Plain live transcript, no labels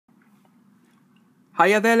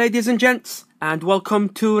Hiya there ladies and gents, and welcome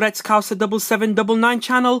to Redskausa7799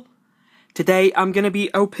 channel. Today I'm going to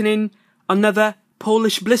be opening another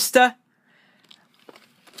Polish blister.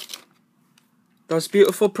 Those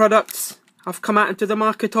beautiful products have come out into the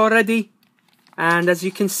market already, and as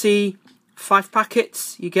you can see, 5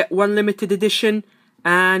 packets. You get 1 limited edition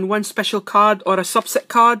and 1 special card or a subset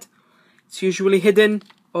card. It's usually hidden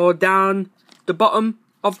or down the bottom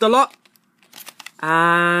of the lot,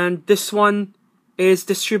 and this one is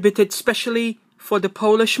distributed specially for the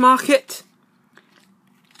Polish market.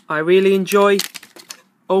 I really enjoy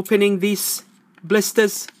opening these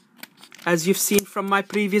blisters, as you've seen from my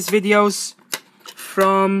previous videos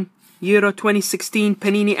from Euro 2016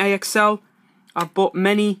 Panini AXL. I've bought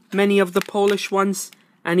many of the Polish ones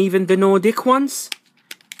and even the Nordic ones.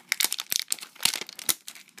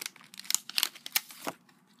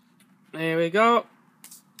 There we go.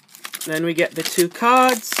 Then we get the 2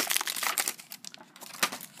 cards.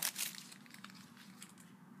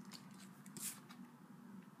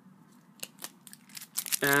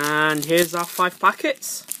 And here's our 5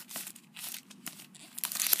 packets.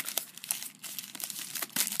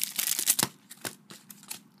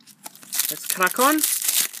 Let's crack on.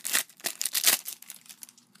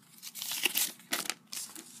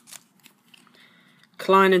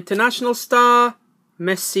 Klein International Star,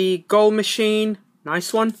 Messi Goal Machine,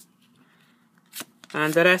 nice one.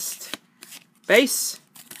 And the rest, base.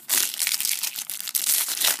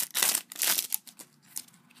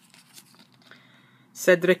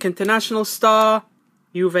 Cedric International Star,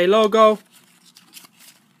 Juve logo.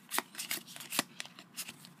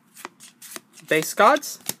 Base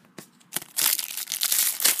cards.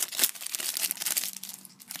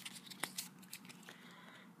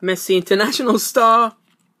 Messi International Star,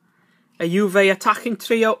 a Juve attacking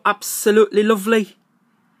trio, absolutely lovely.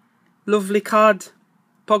 Lovely card.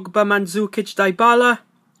 Pogba, Mandzukic, Dybala,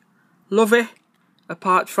 love it.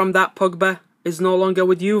 Apart from that, Pogba is no longer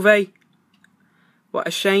with Juve. What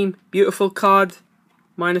a shame. Beautiful card.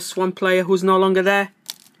 Minus 1 player who's no longer there.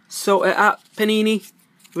 Sort it out, Panini.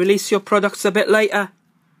 Release your products a bit later.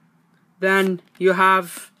 Then you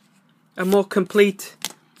have a more complete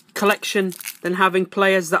collection than having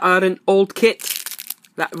players that are in old kit.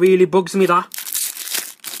 That really bugs me, that.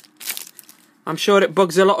 I'm sure it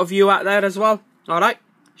bugs a lot of you out there as well. Alright.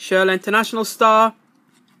 Shirley International Star.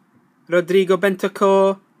 Rodrigo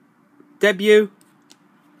Bentancur debut.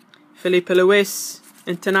 Felipe Luis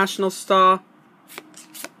International Star.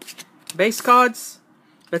 Base cards.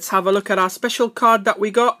 Let's have a look at our special card that we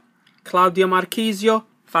got. Claudio Marchisio,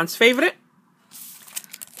 fans favourite.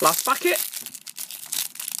 Last packet.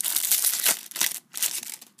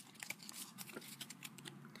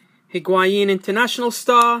 Higuain International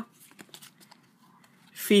Star.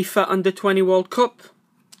 FIFA Under 20 World Cup.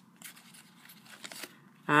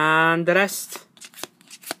 And the rest,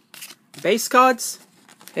 base cards.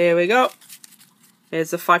 Here we go.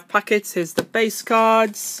 Here's the 5 packets. Here's the base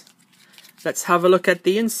cards. Let's have a look at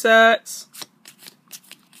the inserts.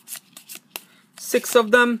 6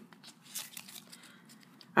 of them.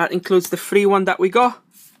 That includes the free one that we got.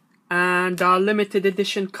 And our limited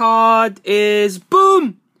edition card is,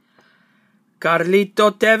 boom!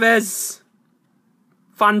 Carlito Tevez.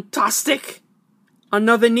 Fantastic.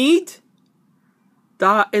 Another need.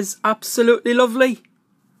 That is absolutely lovely.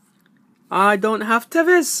 I don't have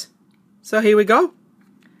Tevez. So here we go.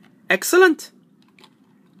 Excellent.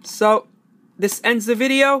 So this ends the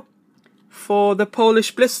video for the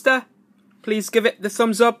Polish blister. Please give it the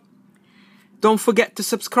thumbs up. Don't forget to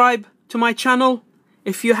subscribe to my channel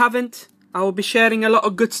if you haven't. I will be sharing a lot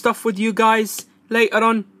of good stuff with you guys later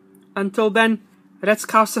on. Until then,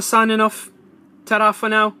 Redskausa signing off. Ta-ra for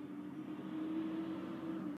now.